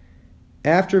time,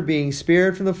 after being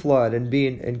spared from the flood and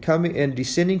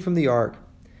descending from the ark,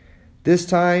 this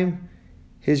time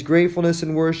his gratefulness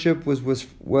and worship was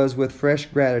with fresh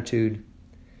gratitude.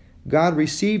 God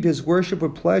received his worship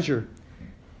with pleasure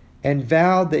and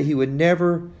vowed that he would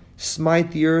never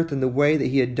smite the earth in the way that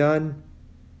he had done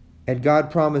And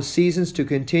God promised seasons to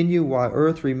continue while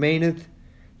earth remaineth.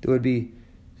 There would be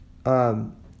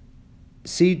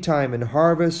seed time and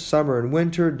harvest, summer and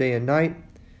winter, day and night.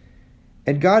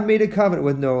 And God made a covenant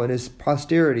with Noah and his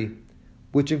posterity,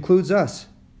 which includes us.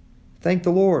 Thank the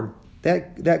Lord.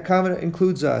 That covenant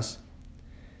includes us.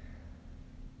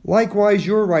 Likewise,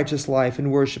 your righteous life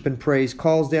in worship and praise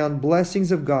calls down blessings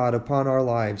of God upon our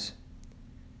lives,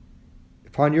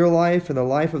 upon your life and the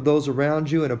life of those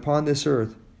around you and upon this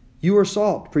earth. You are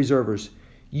salt preservers.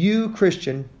 You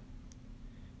Christians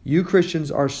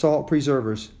are salt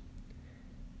preservers.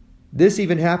 This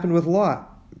even happened with Lot.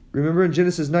 Remember in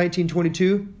Genesis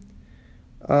 19:22,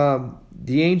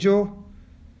 the angel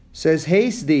says,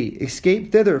 "Haste thee,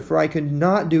 escape thither, for I could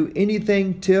not do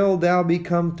anything till thou be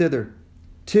come thither."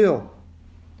 Till.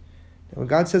 Now, when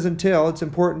God says until, it's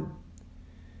important.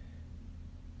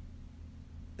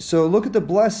 So look at the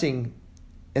blessing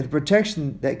and the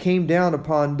protection that came down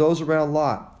upon those around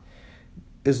Lot.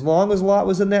 As long as Lot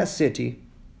was in that city,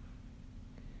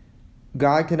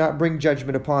 God cannot bring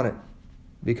judgment upon it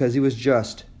because he was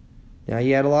just. Now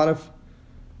he had made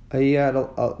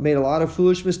a lot of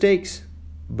foolish mistakes,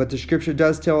 but the scripture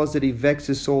does tell us that he vexed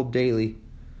his soul daily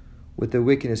with the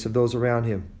wickedness of those around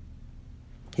him.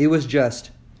 He was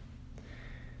just.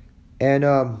 And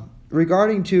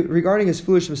regarding his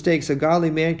foolish mistakes, a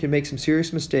godly man can make some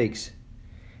serious mistakes.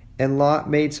 And Lot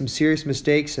made some serious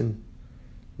mistakes and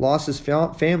lost his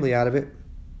family out of it.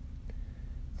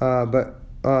 But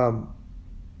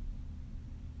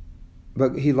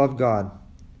he loved God.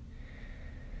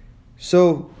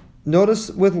 So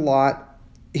notice with Lot,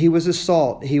 he was a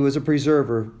salt. He was a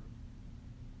preserver.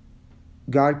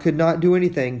 God could not do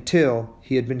anything till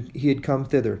he had come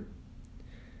thither.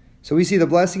 So we see the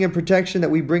blessing and protection that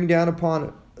we bring down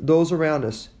upon those around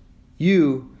us.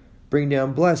 You bring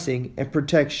down blessing and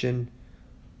protection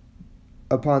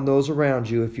upon those around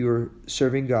you if you are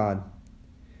serving God.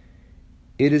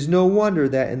 It is no wonder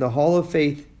that in the Hall of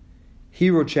Faith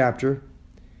hero chapter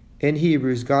in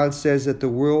Hebrews, God says that the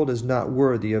world is not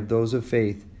worthy of those of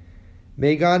faith.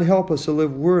 May God help us to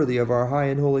live worthy of our high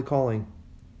and holy calling.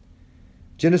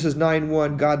 Genesis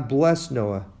 9:1, God blessed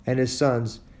Noah and his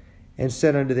sons and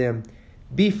said unto them,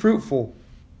 "Be fruitful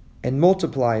and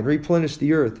multiply and replenish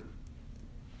the earth."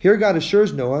 Here God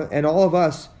assures Noah and all of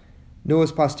us,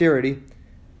 Noah's posterity,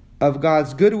 of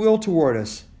God's goodwill toward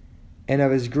us and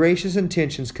of his gracious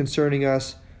intentions concerning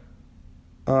us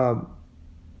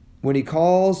when he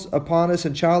calls upon us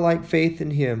in childlike faith in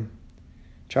him,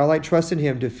 childlike trust in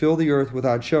him to fill the earth with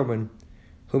our children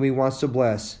whom he wants to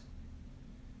bless.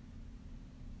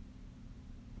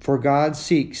 For God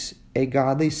seeks a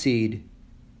godly seed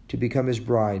to become his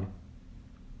bride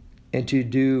and to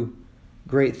do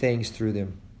great things through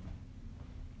them,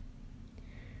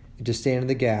 and to stand in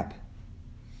the gap.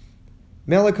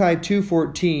 Malachi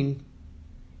 2:14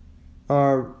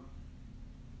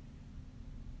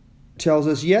 tells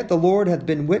us, "Yet the Lord hath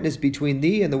been witness between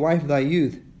thee and the wife of thy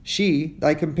youth, she,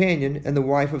 thy companion, and the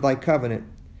wife of thy covenant.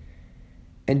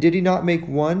 And did he not make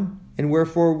one? And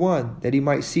wherefore one? That he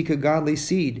might seek a godly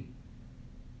seed.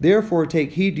 Therefore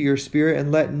take heed to your spirit,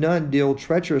 and let none deal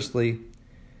treacherously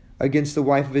against the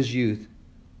wife of his youth.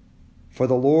 For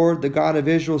the Lord, the God of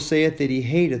Israel, saith that he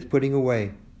hateth putting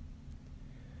away.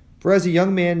 For as a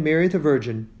young man marrieth a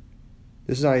virgin,"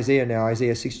 this is Isaiah now,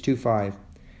 Isaiah 62:5,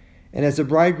 "and as the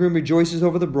bridegroom rejoices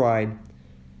over the bride,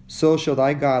 so shall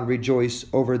thy God rejoice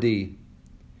over thee."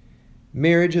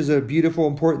 Marriage is a beautiful,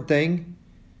 important thing.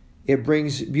 It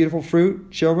brings beautiful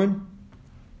fruit, children.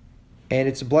 And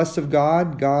it's blessed of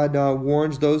God. God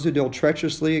warns those who deal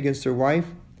treacherously against their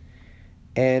wife.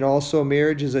 And also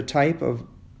marriage is a type of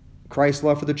Christ's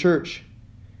love for the church.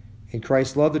 And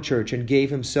Christ loved the church and gave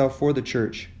himself for the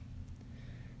church.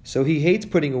 So he hates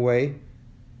putting away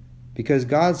because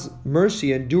God's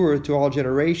mercy endureth to all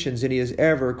generations, and he is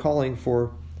ever calling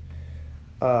for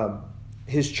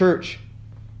his church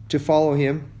to follow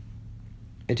him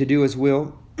and to do his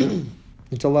will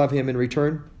and to love him in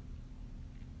return.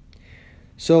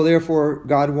 So therefore,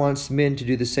 God wants men to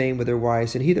do the same with their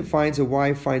wives. And he that finds a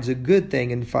wife finds a good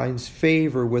thing and finds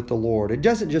favor with the Lord. It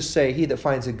doesn't just say he that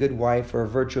finds a good wife or a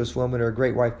virtuous woman or a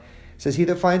great wife. It says he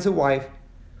that finds a wife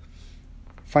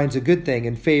finds a good thing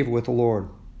and favor with the Lord.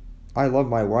 I love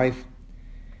my wife,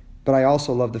 but I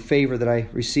also love the favor that I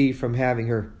receive from having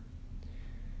her.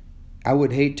 I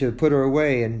would hate to put her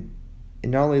away and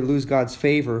not only lose God's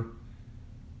favor,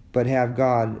 but have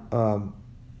God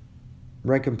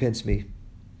recompense me.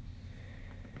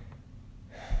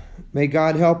 May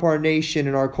God help our nation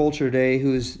and our culture today,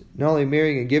 who is not only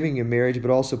marrying and giving in marriage,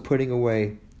 but also putting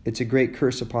away. It's a great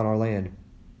curse upon our land.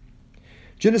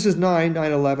 Genesis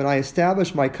 9:11, I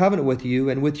establish my covenant with you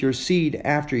and with your seed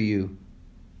after you.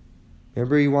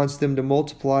 Remember, he wants them to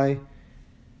multiply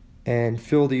and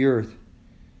fill the earth.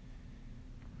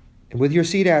 And with your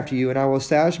seed after you, and I will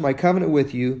establish my covenant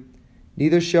with you,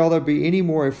 neither shall there be any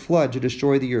more a flood to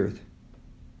destroy the earth.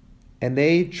 And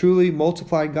they truly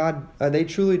multiplied God. They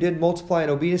truly did multiply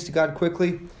in obedience to God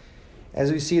quickly.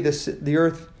 As we see the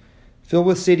earth filled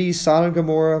with cities, Sodom and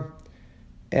Gomorrah,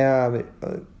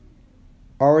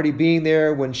 already being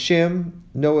there when Shem,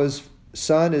 Noah's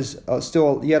son, is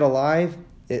still yet alive.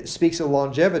 It speaks of the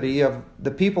longevity of the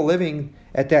people living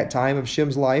at that time of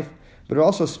Shem's life, but it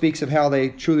also speaks of how they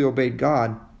truly obeyed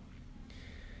God.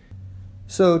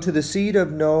 So to the seed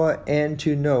of Noah and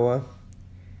to Noah,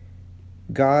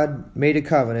 God made a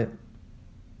covenant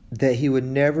that he would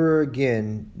never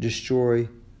again destroy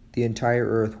the entire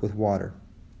earth with water.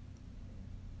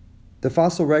 The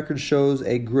fossil record shows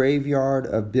a graveyard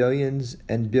of billions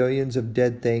and billions of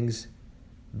dead things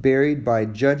buried by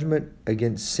judgment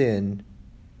against sin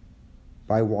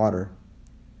by water.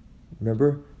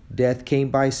 Remember, death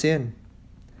came by sin.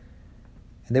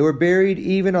 And they were buried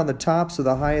even on the tops of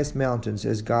the highest mountains,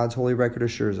 as God's holy record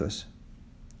assures us.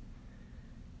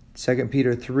 2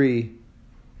 Peter 3,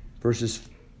 verses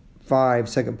 5,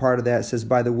 second part of that says,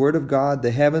 by the word of God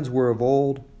the heavens were of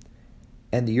old,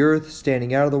 and the earth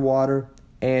standing out of the water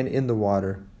and in the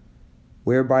water,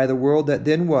 whereby the world that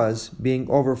then was, being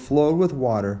overflowed with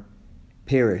water,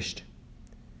 perished.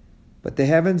 But the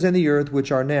heavens and the earth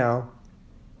which are now,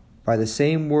 by the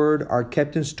same word, are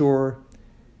kept in store,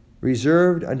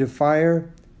 reserved unto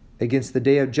fire against the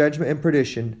day of judgment and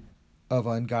perdition of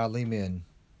ungodly men.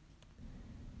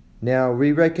 Now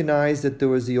we recognize that there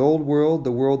was the old world,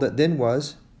 the world that then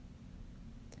was,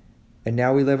 and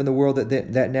now we live in the world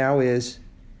that now is.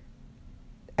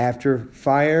 After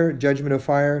fire, judgment of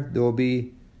fire, the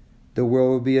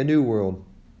world will be a new world.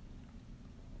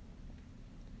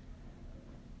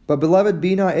 But beloved,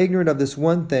 be not ignorant of this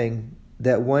one thing,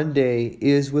 that one day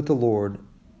is with the Lord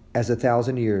as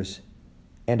 1,000 years,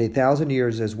 and 1,000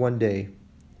 years as one day.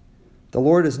 The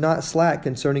Lord is not slack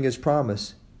concerning his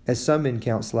promise, as some men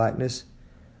count slackness,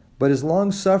 but is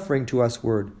long-suffering to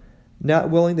usward,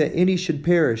 not willing that any should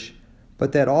perish,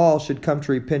 but that all should come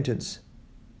to repentance.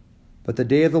 But the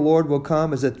day of the Lord will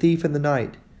come as a thief in the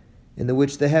night, in the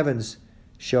which the heavens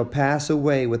shall pass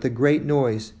away with a great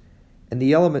noise, and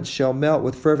the elements shall melt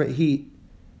with fervent heat.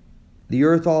 The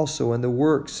earth also and the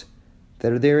works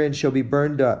that are therein shall be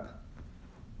burned up.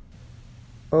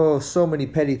 Oh, so many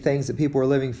petty things that people are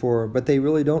living for, but they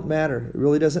really don't matter. It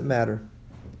really doesn't matter.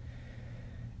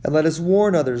 And let us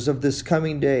warn others of this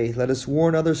coming day. Let us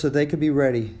warn others so they can be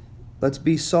ready. Let's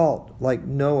be salt like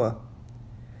Noah.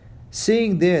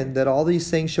 Seeing then that all these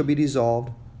things shall be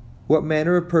dissolved, what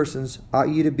manner of persons ought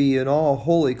ye to be in all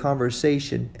holy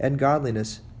conversation and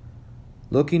godliness,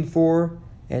 looking for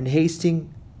and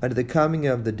hasting unto the coming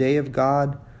of the day of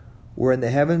God, wherein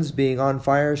the heavens being on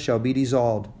fire shall be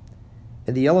dissolved,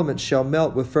 and the elements shall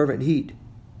melt with fervent heat.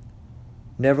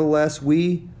 Nevertheless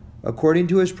we, according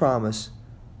to his promise,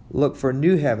 look for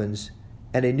new heavens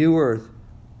and a new earth,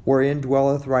 wherein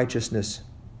dwelleth righteousness.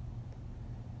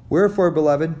 Wherefore,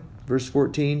 beloved, verse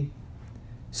 14,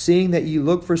 seeing that ye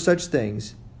look for such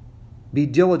things, be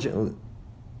diligent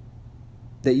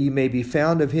that ye may be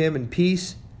found of him in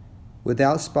peace,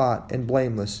 without spot and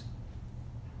blameless.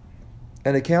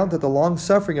 An account that the long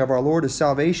suffering of our Lord is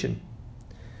salvation.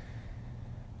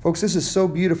 Folks, this is so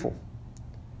beautiful,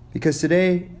 because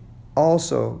today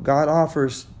also God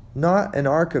offers not an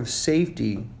ark of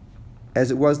safety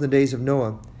as it was in the days of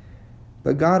Noah,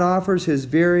 but God offers his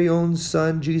very own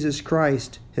Son, Jesus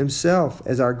Christ, himself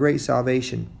as our great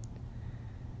salvation.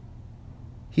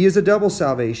 He is a double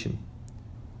salvation.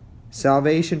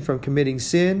 Salvation from committing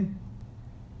sin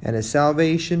and a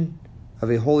salvation of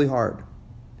a holy heart.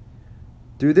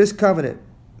 Through this covenant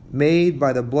made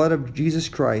by the blood of Jesus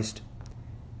Christ,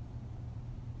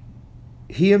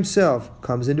 he himself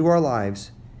comes into our lives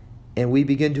and we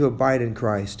begin to abide in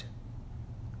Christ.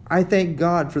 I thank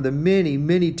God for the many,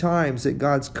 many times that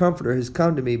God's Comforter has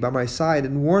come to me by my side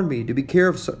and warned me to be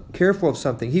careful of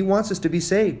something. He wants us to be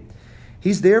saved.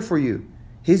 He's there for you.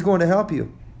 He's going to help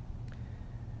you.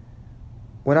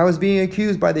 When I was being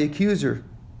accused by the accuser,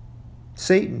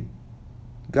 Satan,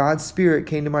 God's Spirit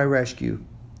came to my rescue.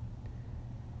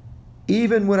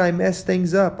 Even when I messed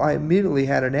things up, I immediately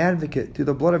had an advocate through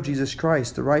the blood of Jesus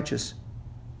Christ, the righteous.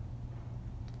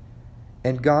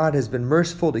 And God has been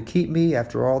merciful to keep me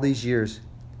after all these years.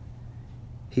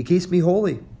 He keeps me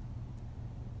holy.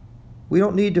 We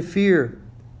don't need to fear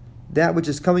that which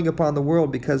is coming upon the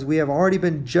world because we have already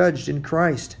been judged in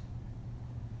Christ.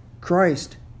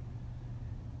 Christ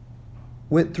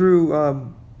went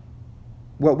through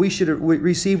what we should have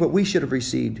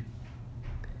received.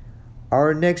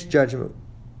 Our next judgment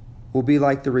will be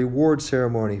like the reward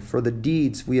ceremony for the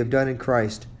deeds we have done in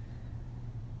Christ.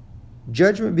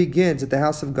 Judgment begins at the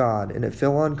house of God, and it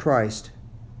fell on Christ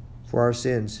for our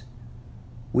sins.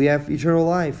 We have eternal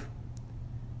life.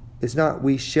 It's not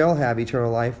we shall have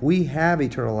eternal life. We have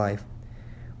eternal life.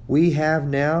 We have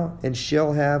now and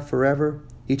shall have forever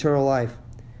eternal life.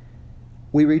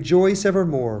 We rejoice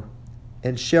evermore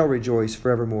and shall rejoice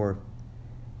forevermore.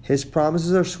 His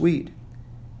promises are sweet.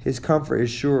 His comfort is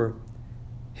sure.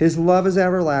 His love is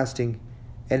everlasting,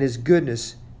 and His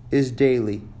goodness is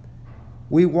daily.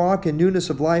 We walk in newness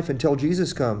of life until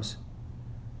Jesus comes.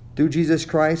 Through Jesus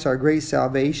Christ, our great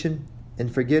salvation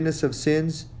and forgiveness of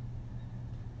sins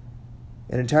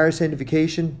and entire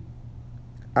sanctification,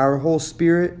 our whole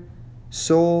spirit,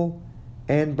 soul,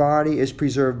 and body is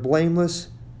preserved blameless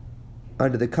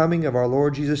unto the coming of our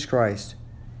Lord Jesus Christ.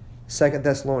 2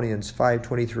 Thessalonians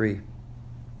 5:23.